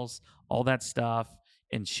nails, all that stuff,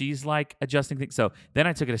 and she's like adjusting things. So then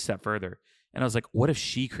I took it a step further, and I was like, what if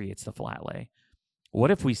she creates the flat lay?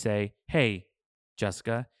 What if we say, hey,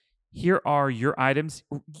 Jessica, here are your items.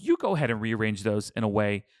 You go ahead and rearrange those in a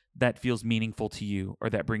way that feels meaningful to you or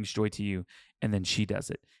that brings joy to you, and then she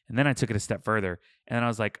does it. And then I took it a step further, and then I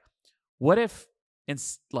was like, what if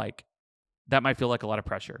it's like that might feel like a lot of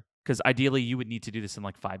pressure, because ideally you would need to do this in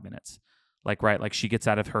like 5 minutes. Like, right, like she gets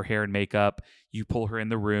out of her hair and makeup, you pull her in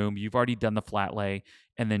the room, you've already done the flat lay,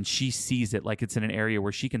 and then she sees it like it's in an area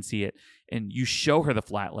where she can see it, and you show her the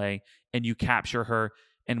flat lay, and you capture her,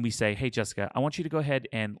 and we say, hey, Jessica, I want you to go ahead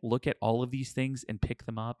and look at all of these things and pick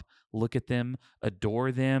them up, look at them,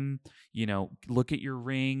 adore them, you know, look at your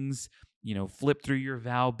rings, you know, flip through your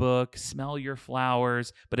vow book, smell your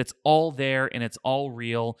flowers, but it's all there and it's all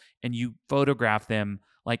real, and you photograph them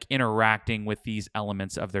like interacting with these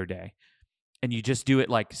elements of their day. And you just do it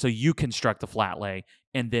like, so you construct the flat lay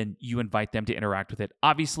and then you invite them to interact with it.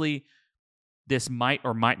 Obviously, this might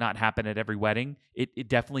or might not happen at every wedding. It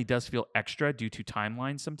definitely does feel extra due to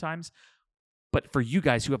timelines sometimes. But for you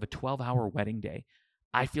guys who have a 12-hour wedding day,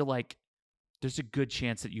 I feel like there's a good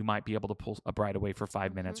chance that you might be able to pull a bride away for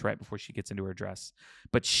 5 minutes right before she gets into her dress.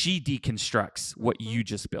 But she deconstructs what you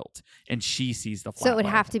just built, and she sees the flat So it would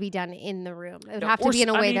lay. have to be done in the room. It would have to be in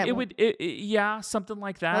a way that it would. Yeah, something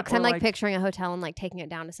like that. Because I'm like picturing a hotel and like taking it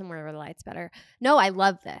down to somewhere where the light's better. No, I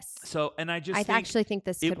love this. So, and I actually think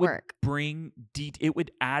this could work. It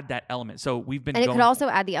would add that element. So we've been, and it could also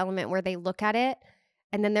add the element where they look at it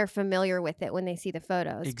and then they're familiar with it when they see the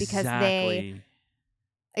photos because they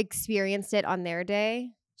experienced it on their day.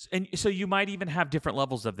 And so you might even have different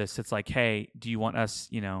levels of this. It's like, hey, do you want us,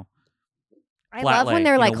 you know, I love when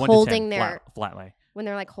they're like holding their flat lay. When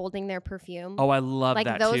they're like holding their perfume. Oh, I love that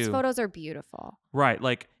too. Like those photos are beautiful. Right.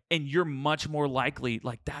 Like, and you're much more likely,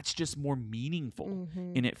 like that's just more meaningful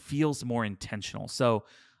and it feels more intentional. So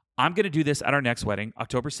I'm going to do this at our next wedding,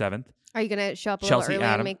 October 7th. Are you going to show up a little early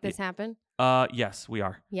and make this happen? Yes, we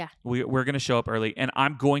are. Yeah. We're going to show up early, and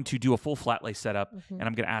I'm going to do a full flat lay setup, and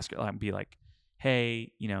I'm going to ask her and be like,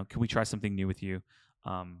 hey, you know, can we try something new with you?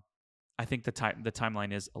 I think the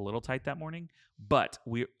timeline is a little tight that morning, but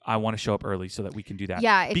I want to show up early so that we can do that.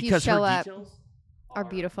 Yeah, if because you show her up, details are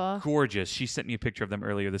beautiful. Gorgeous. She sent me a picture of them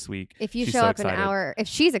earlier this week. If you show up an hour, if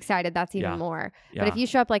she's excited, that's even more. Yeah. But if you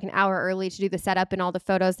show up like an hour early to do the setup and all the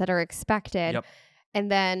photos that are expected, and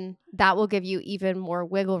then that will give you even more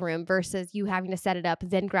wiggle room versus you having to set it up,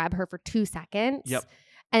 then grab her for 2 seconds. Yep.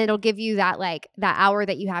 And it'll give you that like that hour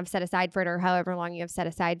that you have set aside for it or however long you have set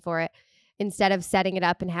aside for it. instead of setting it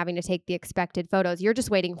up and having to take the expected photos, you're just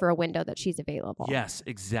waiting for a window that she's available. Yes,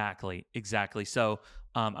 exactly. So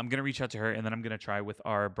I'm going to reach out to her, and then I'm going to try with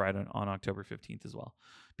our bride on October 15th as well.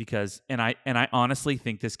 Because, and I honestly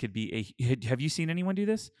think this could be have you seen anyone do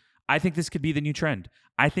this? I think this could be the new trend.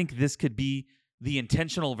 I think this could be the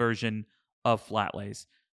intentional version of flat lays.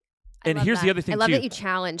 And here's the other thing, I love too. that you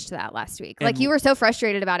challenged that last week. And like, you were so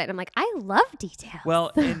frustrated about it. And I'm like, I love details.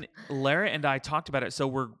 Well, and Lara and I talked about it. So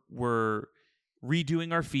we're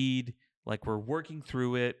redoing our feed. Like, we're working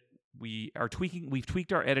through it. We've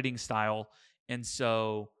tweaked our editing style. And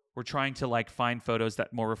so we're trying to like find photos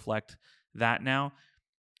that more reflect that now.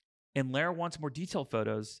 And Lara wants more detailed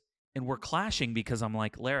photos. And we're clashing because I'm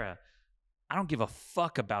like, Lara, I don't give a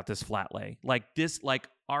fuck about this flat lay. Like this, like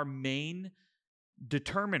our main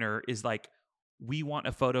determiner is like, we want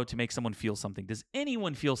a photo to make someone feel something. Does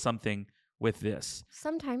anyone feel something with this?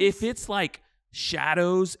 Sometimes. If it's like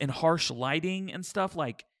shadows and harsh lighting and stuff,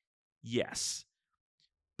 like, yes.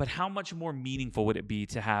 But how much more meaningful would it be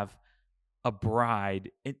to have a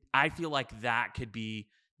bride? I feel like that could be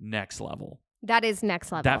next level. That is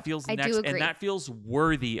next level. That feels I next, do agree. and that feels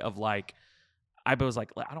worthy of like, I was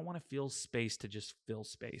like, I don't want to fill space to just fill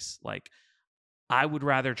space. Like, I would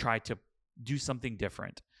rather try to do something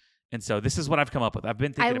different. And so this is what I've come up with. I've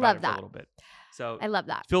been thinking about it for a little bit. So I love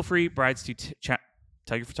that. Feel free, brides, to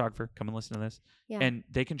tell your photographer, come and listen to this. Yeah. And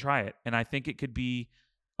they can try it. And I think it could be,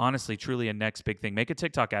 honestly, truly a next big thing. Make a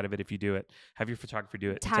TikTok out of it if you do it. Have your photographer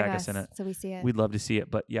do it. Tag us in it. so we see it. We'd love to see it.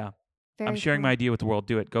 But yeah, Very I'm sharing cool. my idea with the world.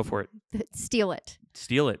 Do it. Go for it. Steal it.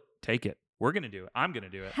 Steal it. Take it. We're going to do it. I'm going to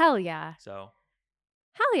do it. Hell yeah. So.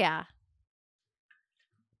 Hell yeah.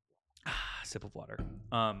 Sip of water.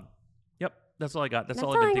 Yep. That's all I got. That's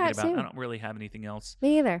all That's I've all been I thinking got, about. too. I don't really have anything else.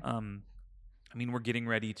 Me either. I mean, we're getting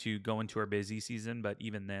ready to go into our busy season, but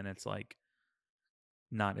even then it's like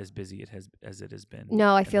not as busy as it has been.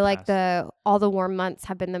 No, I feel like past. all the warm months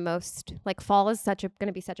have been the most, like, fall is going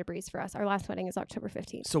to be such a breeze for us. Our last wedding is October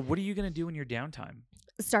 15th. So what are you going to do in your downtime?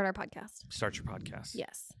 Start our podcast. Start your podcast.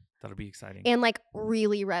 Yes. That'll be exciting. And like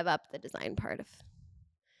really rev up the design part of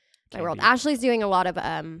my Can world. be. Ashley's doing a lot of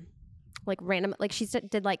like random, like she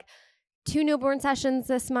did like 2 newborn sessions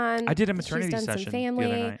this month. I did a She's maternity done some session family.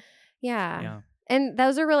 the other night. Yeah. And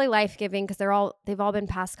those are really life-giving because they've all been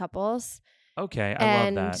past couples. Okay, I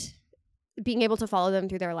love that. Being able to follow them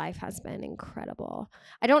through their life has been incredible.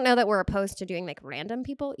 I don't know that we're opposed to doing like random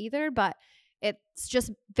people either, but it's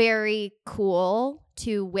just very cool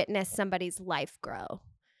to witness somebody's life grow.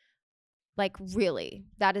 Like, really,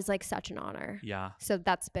 that is like such an honor. Yeah. So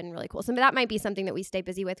that's been really cool. So that might be something that we stay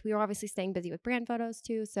busy with. We were obviously staying busy with brand photos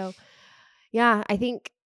too. So yeah, I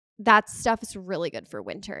think that stuff is really good for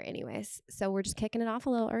winter anyways. So we're just kicking it off a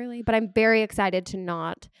little early, but I'm very excited to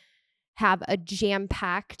not have a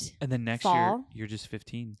jam-packed And then next fall. year, you're just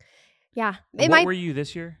 15. Yeah. What were you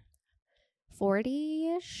this year?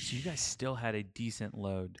 40-ish. So you guys still had a decent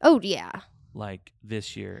load. Oh, yeah. Like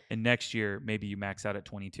this year. And next year, maybe you max out at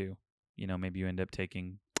 22. You know, maybe you end up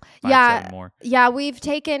taking 7 more. Yeah,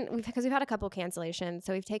 because we've had a couple cancellations.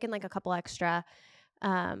 So we've taken like a couple extra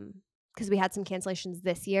because we had some cancellations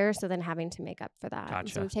this year. So then having to make up for that.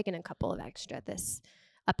 Gotcha. So we've taken a couple of extra this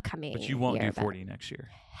upcoming But you won't year, do 40 next year.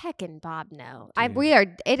 Heckin' Bob, no.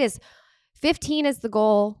 Dude. It is 15 is the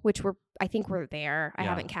goal, which I think we're there. I Yeah.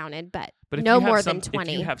 haven't counted, but if no you have more than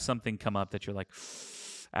 20. If you have something come up that you're like,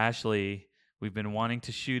 Ashley, we've been wanting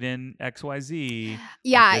to shoot in XYZ.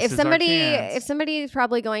 Yeah, This if is our chance. if somebody's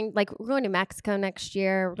probably going, like, we're going to Mexico next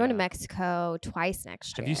year. We're going to Yeah. Mexico twice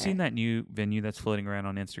next year. Have you seen that new venue that's floating around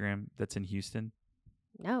on Instagram that's in Houston?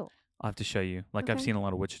 No. I'll have to show you. Like, I've Okay. seen a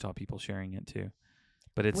lot of Wichita people sharing it too.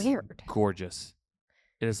 But it's Weird. gorgeous.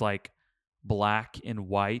 It is like black and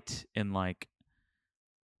white and like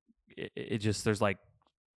it just, there's like,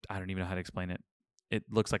 I don't even know how to explain it. It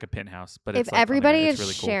looks like a penthouse, but If it's like on everybody there. is It's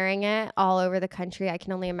really cool. sharing it all over the country, I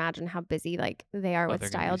can only imagine how busy like they are Oh, with they're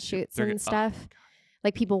gonna be styled su- shoots they're and gonna- oh my stuff. God.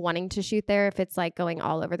 Like people wanting to shoot there if it's like going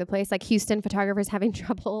all over the place. Like Houston photographers having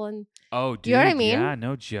trouble and Oh, dude. you know what I mean? Yeah,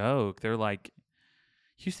 no joke. They're like,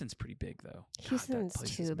 Houston's pretty big though. God, that Houston's place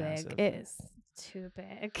is too big. massive. It is too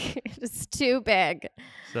big. It's too big.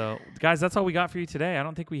 So, guys, that's all we got for you today. I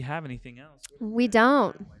don't think we have anything else. We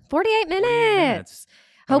don't. 48 minutes. 48 minutes.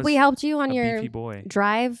 That Hope we was helped you on a your beefy boy.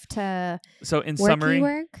 drive to So, in worky summary,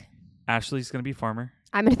 work. Ashley's gonna be a farmer.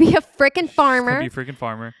 I'm going to be a freaking She's farmer. gonna be a freaking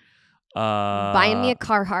farmer. Buying me a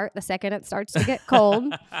Carhartt the second it starts to get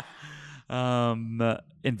cold.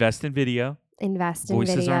 Invest in video. Invest in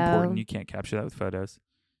Voices video. are important. You can't capture that with photos.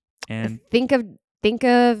 And Think of think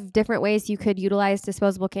of different ways you could utilize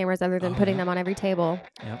disposable cameras other than putting them on every table.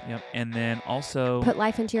 Yep. And then also put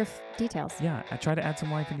life into your details. Yeah, I try to add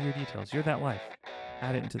some life into your details. You're that life.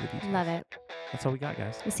 Add it into the details. Love it. That's all we got,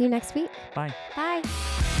 guys. We'll see you next week. Bye. Bye.